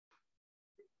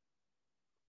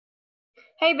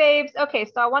Hey babes. Okay,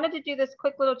 so I wanted to do this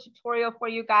quick little tutorial for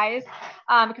you guys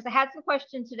because I had some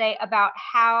questions today about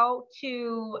how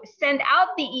to send out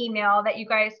the email that you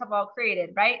guys have all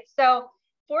created, right? So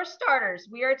for starters,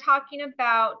 we are talking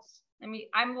about,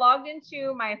 I'm logged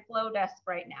into my Flowdesk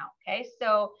right now, okay?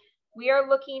 So we are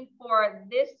looking for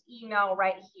this email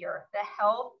right here, the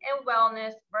Health and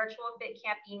Wellness Virtual Fit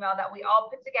Camp email that we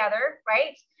all put together,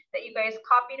 right? That you guys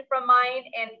copied from mine.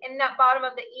 And in that bottom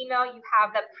of the email, you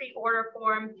have that pre-order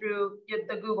form through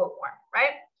the Google form,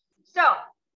 right? So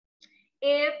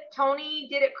if Tony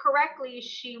did it correctly,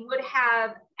 she would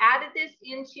have added this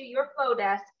into your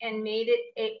Flowdesk and made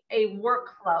it a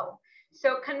workflow.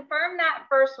 So confirm that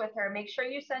first with her. Make sure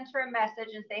you send her a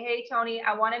message and say, hey, Tony,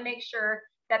 I want to make sure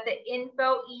that the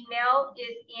info email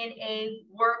is in a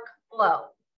workflow.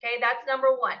 Okay, that's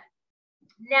number one.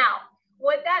 Now,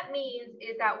 what that means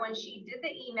is that when she did the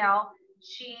email,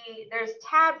 there's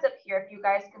tabs up here, if you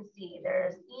guys can see.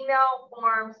 There's email,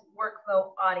 forms,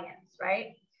 workflow, audience,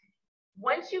 right?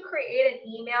 Once you create an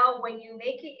email, when you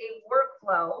make it a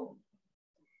workflow,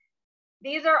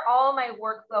 these are all my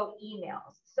workflow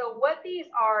emails. So what these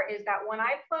are is that when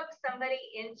I plug somebody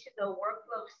into the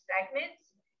workflow segment,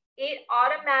 it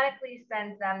automatically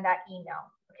sends them that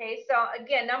email. Okay, so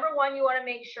again, number one, you want to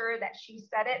make sure that she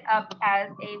set it up as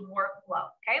a workflow.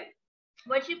 Okay,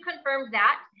 once you've confirmed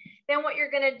that, then what you're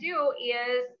going to do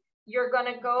is you're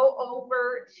going to go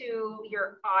over to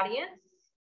your audience,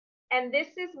 and this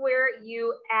is where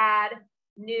you add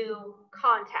new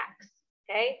contacts.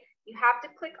 Okay, you have to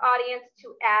click audience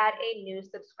to add a new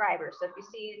subscriber. So if you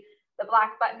see the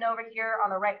black button over here on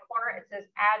the right corner, it says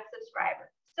add subscriber.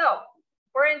 So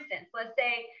for instance, let's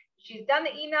say she's done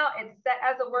the email, it's set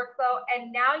as a workflow,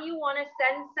 and now you want to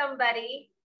send somebody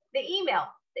the email,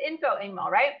 the info email,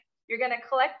 right? You're going to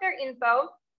collect their info,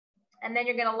 and then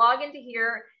you're going to log into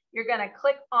here. You're going to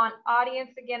click on audience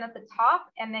again at the top,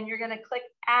 and then you're going to click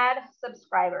add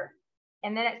subscriber.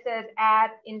 And then it says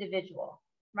add individual,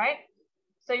 right?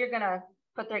 So you're going to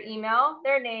put their email,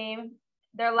 their name,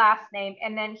 their last name,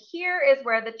 and then here is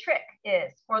where the trick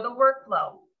is for the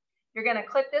workflow. You're going to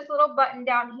click this little button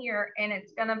down here, and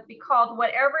it's going to be called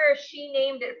whatever she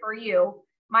named it for you.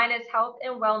 Mine is health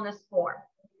and wellness form.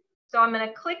 So I'm going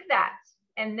to click that.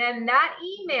 And then that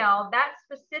email, that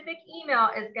specific email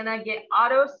is going to get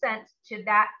auto sent to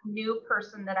that new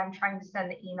person that I'm trying to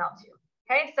send the email to.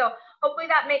 Okay, so hopefully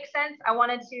that makes sense. I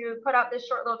wanted to put out this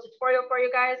short little tutorial for you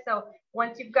guys. So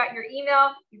once you've got your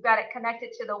email, you've got it connected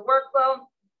to the workflow.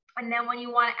 And then when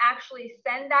you want to actually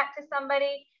send that to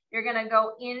somebody, you're going to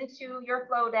go into your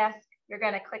Flowdesk. You're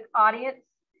going to click audience.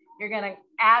 You're going to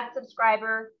add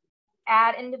subscriber,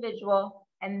 add individual,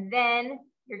 and then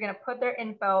you're going to put their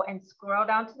info and scroll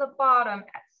down to the bottom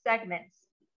at segments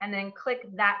and then click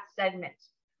that segment.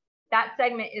 That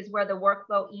segment is where the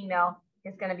workflow email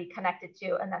is going to be connected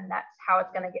to, and then that's how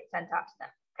it's going to get sent out to them.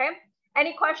 Okay.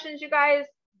 Any questions, you guys?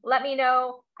 Let me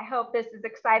know. I hope this is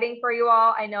exciting for you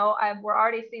all. I know we're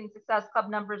already seeing Success Club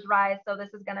numbers rise, so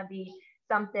this is going to be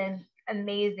something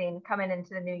amazing coming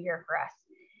into the new year for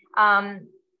us.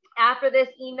 After this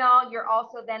email, you're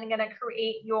also then going to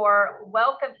create your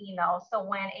welcome email. So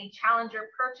when a challenger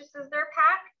purchases their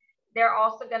pack, they're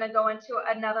also going to go into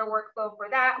another workflow for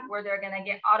that, where they're going to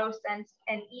get auto sent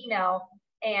an email,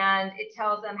 and it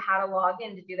tells them how to log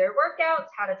in to do their workouts,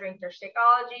 how to drink their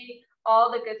Shakeology,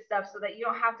 all the good stuff, so that you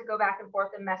don't have to go back and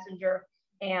forth in Messenger,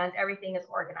 and everything is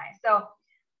organized. So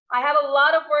I have a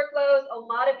lot of workflows, a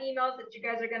lot of emails that you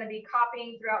guys are going to be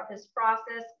copying throughout this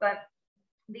process, but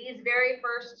these very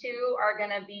first two are going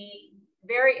to be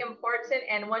very important.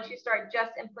 And once you start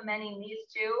just implementing these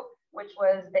two, which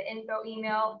was the info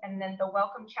email and then the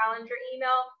welcome challenger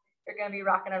email, you're going to be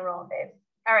rocking and rolling, babes.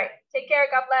 All right, take care,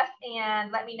 God bless,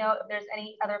 and let me know if there's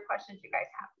any other questions you guys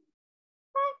have.